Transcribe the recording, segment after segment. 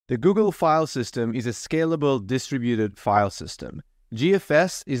The Google file system is a scalable distributed file system.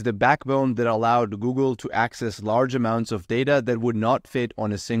 GFS is the backbone that allowed Google to access large amounts of data that would not fit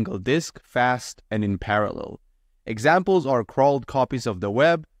on a single disk, fast and in parallel. Examples are crawled copies of the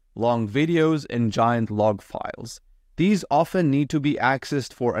web, long videos, and giant log files. These often need to be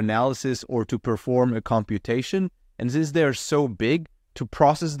accessed for analysis or to perform a computation, and since they are so big, to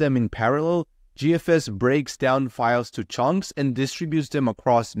process them in parallel, GFS breaks down files to chunks and distributes them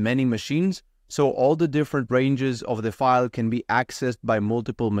across many machines, so all the different ranges of the file can be accessed by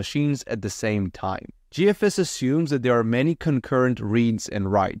multiple machines at the same time. GFS assumes that there are many concurrent reads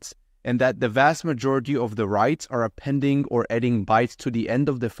and writes, and that the vast majority of the writes are appending or adding bytes to the end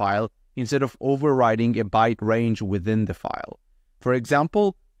of the file instead of overriding a byte range within the file. For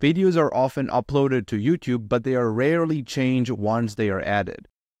example, videos are often uploaded to YouTube, but they are rarely changed once they are added.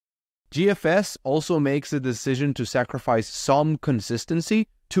 GFS also makes the decision to sacrifice some consistency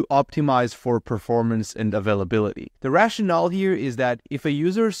to optimize for performance and availability. The rationale here is that if a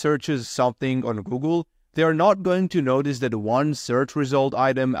user searches something on Google, they are not going to notice that one search result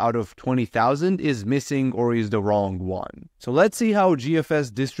item out of 20,000 is missing or is the wrong one. So let's see how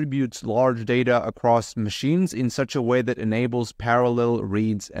GFS distributes large data across machines in such a way that enables parallel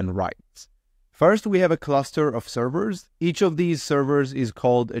reads and writes. First, we have a cluster of servers. Each of these servers is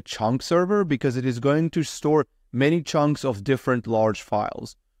called a chunk server because it is going to store many chunks of different large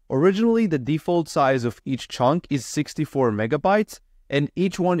files. Originally, the default size of each chunk is 64 megabytes, and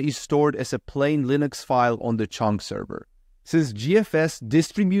each one is stored as a plain Linux file on the chunk server. Since GFS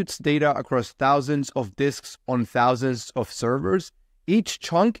distributes data across thousands of disks on thousands of servers, each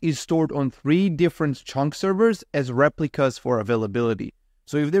chunk is stored on 3 different chunk servers as replicas for availability.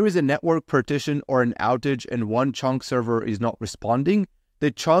 So if there is a network partition or an outage and one chunk server is not responding, the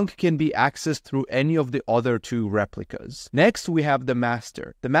chunk can be accessed through any of the other 2 replicas. Next, we have the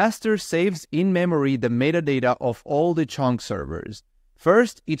master. The master saves in memory the metadata of all the chunk servers.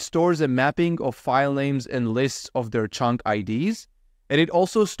 First, it stores a mapping of file names and lists of their chunk IDs, and it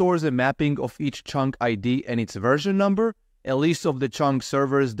also stores a mapping of each chunk ID and its version number, a list of the chunk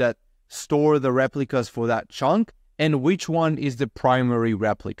servers that store the replicas for that chunk, and which one is the primary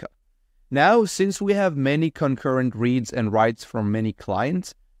replica. Now, since we have many concurrent reads and writes from many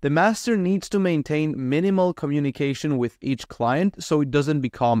clients, the master needs to maintain minimal communication with each client so it doesn't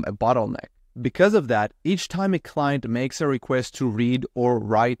become a bottleneck. Because of that, each time a client makes a request to read or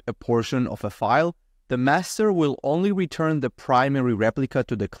write a portion of a file, the master will only return the primary replica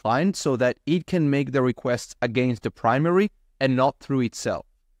to the client so that it can make the requests against the primary and not through itself.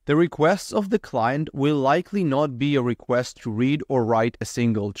 The requests of the client will likely not be a request to read or write a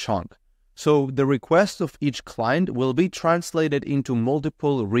single chunk. So the requests of each client will be translated into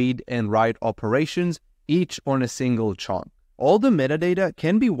multiple read and write operations, each on a single chunk. All the metadata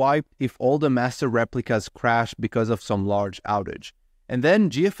can be wiped if all the master replicas crash because of some large outage. And then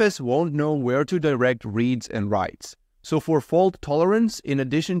GFS won't know where to direct reads and writes. So for fault tolerance, in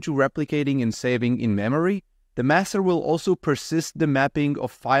addition to replicating and saving in memory, the master will also persist the mapping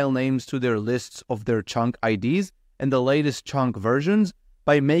of file names to their lists of their chunk IDs and the latest chunk versions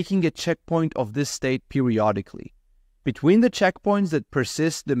by making a checkpoint of this state periodically. Between the checkpoints that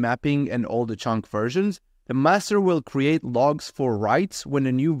persist the mapping and all the chunk versions, the master will create logs for writes when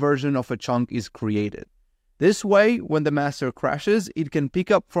a new version of a chunk is created. This way, when the master crashes, it can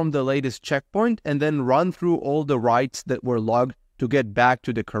pick up from the latest checkpoint and then run through all the writes that were logged to get back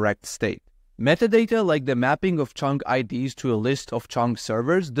to the correct state. Metadata like the mapping of chunk IDs to a list of chunk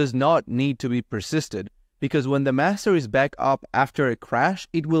servers does not need to be persisted, because when the master is back up after a crash,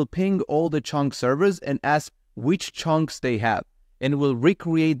 it will ping all the chunk servers and ask which chunks they have, and will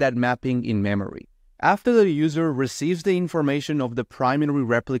recreate that mapping in memory. After the user receives the information of the primary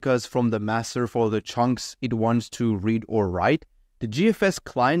replicas from the master for the chunks it wants to read or write, the GFS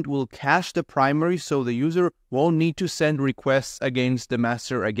client will cache the primary so the user won't need to send requests against the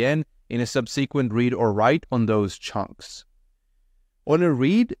master again in a subsequent read or write on those chunks. On a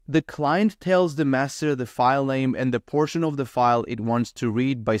read, the client tells the master the file name and the portion of the file it wants to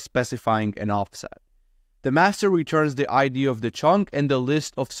read by specifying an offset. The master returns the ID of the chunk and the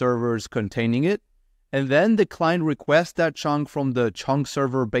list of servers containing it, and then the client requests that chunk from the chunk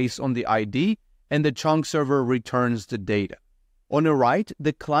server based on the ID, and the chunk server returns the data. On a write,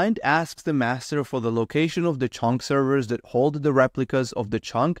 the client asks the master for the location of the chunk servers that hold the replicas of the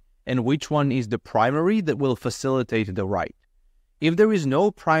chunk and which one is the primary that will facilitate the write. If there is no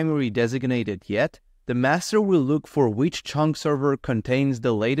primary designated yet, the master will look for which chunk server contains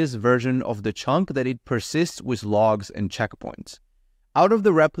the latest version of the chunk that it persists with logs and checkpoints. Out of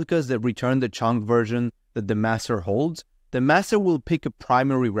the replicas that return the chunk version that the master holds, the master will pick a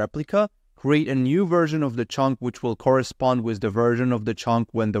primary replica, create a new version of the chunk which will correspond with the version of the chunk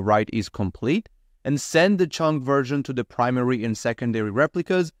when the write is complete, and send the chunk version to the primary and secondary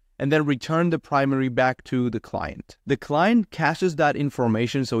replicas, and then return the primary back to the client. The client caches that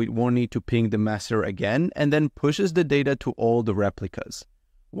information so it won't need to ping the master again, and then pushes the data to all the replicas.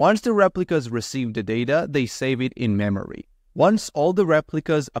 Once the replicas receive the data, they save it in memory. Once all the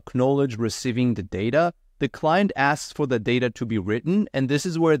replicas acknowledge receiving the data, the client asks for the data to be written, and this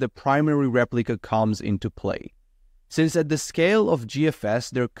is where the primary replica comes into play. Since at the scale of GFS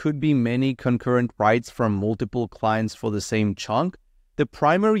there could be many concurrent writes from multiple clients for the same chunk, the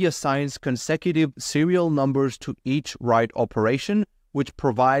primary assigns consecutive serial numbers to each write operation, which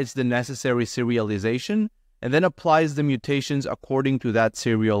provides the necessary serialization, and then applies the mutations according to that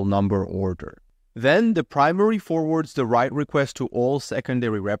serial number order. Then the primary forwards the write request to all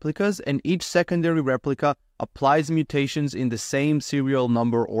secondary replicas, and each secondary replica applies mutations in the same serial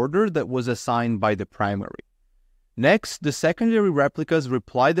number order that was assigned by the primary. Next, the secondary replicas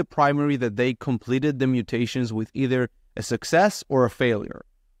reply the primary that they completed the mutations with either a success or a failure.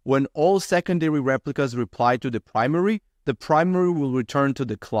 When all secondary replicas reply to the primary will return to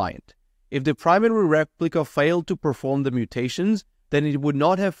the client. If the primary replica failed to perform the mutations, then it would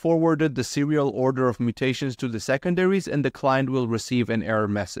not have forwarded the serial order of mutations to the secondaries, and the client will receive an error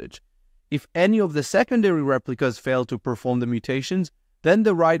message. If any of the secondary replicas fail to perform the mutations, then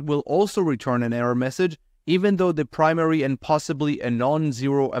the write will also return an error message, even though the primary and possibly a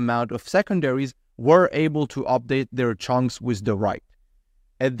non-zero amount of secondaries were able to update their chunks with the write.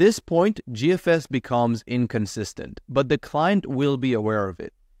 At this point, GFS becomes inconsistent, but the client will be aware of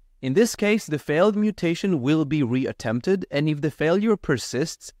it. In this case, the failed mutation will be reattempted, and if the failure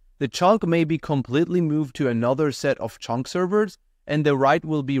persists, the chunk may be completely moved to another set of chunk servers, and the write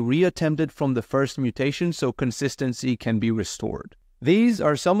will be reattempted from the first mutation so consistency can be restored. These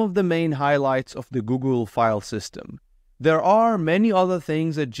are some of the main highlights of the Google file system. There are many other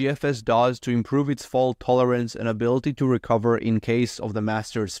things that GFS does to improve its fault tolerance and ability to recover in case of the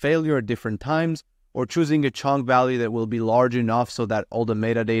master's failure at different times, or choosing a chunk value that will be large enough so that all the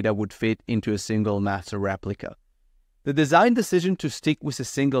metadata would fit into a single master replica. The design decision to stick with a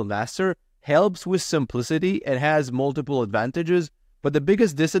single master helps with simplicity and has multiple advantages, but the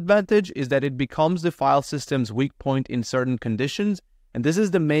biggest disadvantage is that it becomes the file system's weak point in certain conditions, and this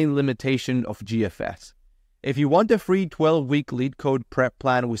is the main limitation of GFS. If you want a free 12-week LeetCode prep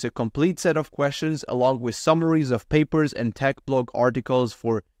plan with a complete set of questions along with summaries of papers and tech blog articles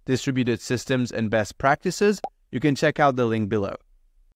for distributed systems and best practices, you can check out the link below.